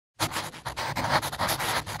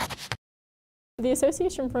The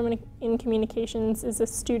Association for Women in Communications is a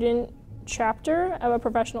student chapter of a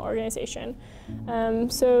professional organization.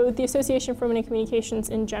 So the Association for Women in Communications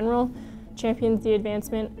in general champions the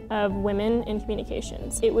advancement of women in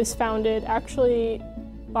communications. It was founded actually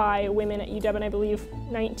by women at UW in, I believe,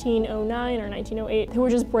 1909 or 1908, who were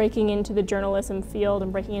just breaking into the journalism field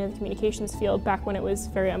and breaking into the communications field back when it was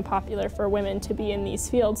very unpopular for women to be in these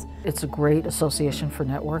fields. It's a great association for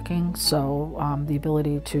networking, so the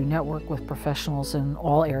ability to network with professionals in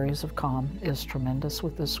all areas of comm is tremendous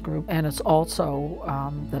with this group. And it's also,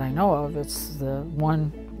 that I know of, it's the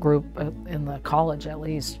one group in the college at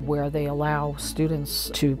least where they allow students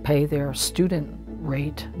to pay their student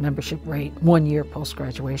rate, membership rate, 1 year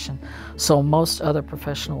post-graduation. So most other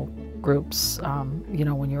professional groups, you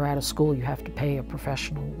know, when you're out of school, you have to pay a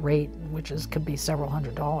professional rate, which could be several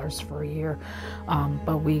 $100s for a year.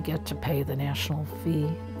 But we get to pay the national fee,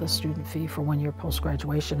 the student fee for 1 year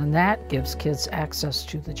post-graduation, and that gives kids access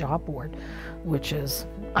to the job board, which is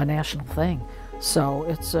a national thing. So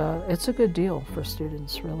it's a good deal for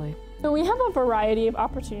students, really. So we have a variety of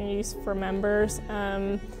opportunities for members.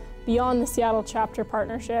 Beyond the Seattle chapter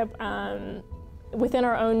partnership, within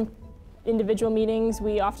our own individual meetings,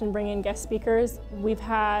 we often bring in guest speakers. We've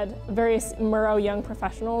had various Murrow young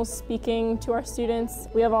professionals speaking to our students.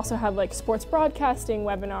 We also have like sports broadcasting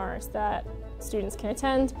webinars that students can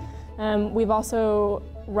attend. We've also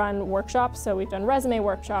run workshops, so we've done resume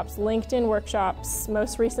workshops, LinkedIn workshops.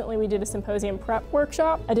 Most recently we did a symposium prep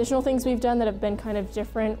workshop. Additional things we've done that have been kind of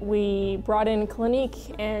different, we brought in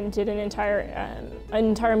Clinique and did an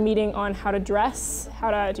entire meeting on how to dress,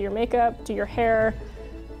 how to do your makeup, do your hair,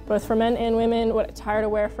 both for men and women, what attire to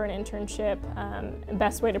wear for an internship,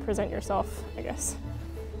 best way to present yourself, I guess,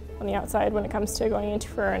 on the outside when it comes to going into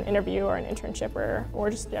for an interview or an internship or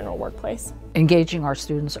just general workplace. Engaging our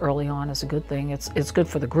students early on is a good thing. It's good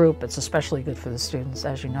for the group. It's especially good for the students,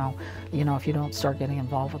 as you know. You know, if you don't start getting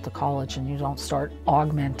involved with the college and you don't start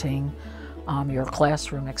augmenting your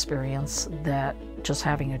classroom experience, that just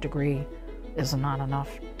having a degree is not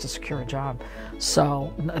enough to secure a job.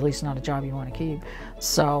 So, at least not a job you want to keep.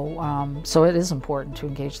 So, so it is important to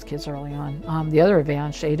engage the kids early on. The other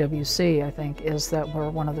advantage to AWC, I think, is that we're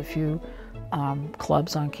one of the few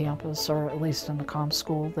clubs on campus, or at least in the comm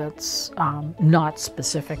school, that's not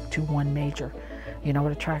specific to one major. You know,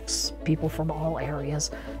 it attracts people from all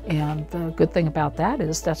areas, and the good thing about that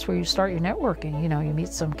is that's where you start your networking. You know, you meet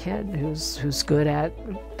some kid who's good at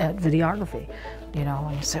videography, you know,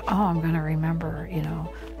 and you say, oh, I'm going to remember, you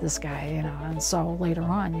know, this guy, you know, and so later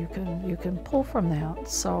on you can pull from that.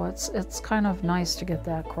 So it's kind of nice to get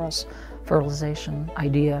that cross-fertilization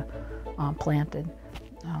idea planted,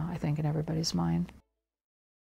 I think, in everybody's mind.